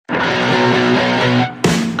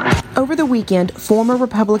Over the weekend, former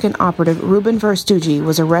Republican operative Ruben Verstugi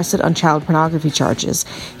was arrested on child pornography charges.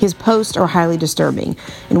 His posts are highly disturbing.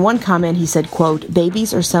 In one comment, he said, quote,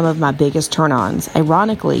 "Babies are some of my biggest turn-ons."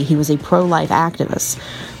 Ironically, he was a pro-life activist.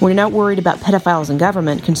 When you're not worried about pedophiles in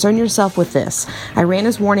government, concern yourself with this. Iran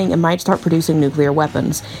is warning it might start producing nuclear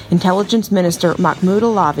weapons. Intelligence Minister Mahmoud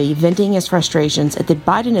Alavi venting his frustrations at the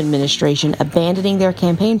Biden administration abandoning their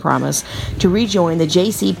campaign promise to rejoin the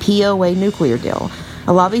JCPOA nuclear deal.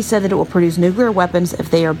 Alavi said that it will produce nuclear weapons if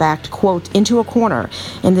they are backed, quote, into a corner,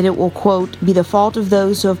 and that it will, quote, be the fault of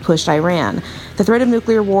those who have pushed Iran. The threat of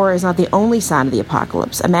nuclear war is not the only sign of the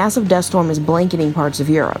apocalypse. A massive dust storm is blanketing parts of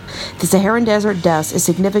Europe. The Saharan desert dust is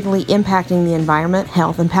significantly impacting the environment,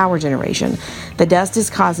 health, and power generation. The dust is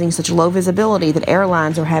causing such low visibility that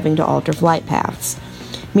airlines are having to alter flight paths.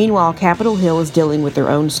 Meanwhile, Capitol Hill is dealing with their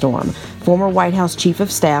own storm. Former White House Chief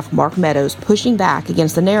of Staff Mark Meadows pushing back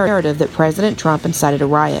against the narrative that President Trump incited a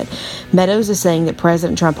riot. Meadows is saying that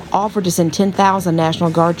President Trump offered to send 10,000 National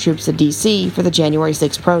Guard troops to D.C. for the January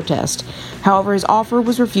 6th protest. However, his offer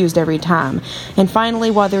was refused every time. And finally,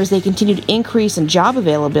 while there is a continued increase in job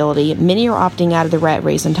availability, many are opting out of the rat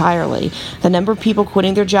race entirely. The number of people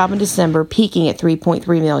quitting their job in December peaking at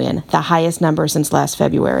 3.3 million, the highest number since last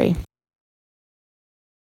February.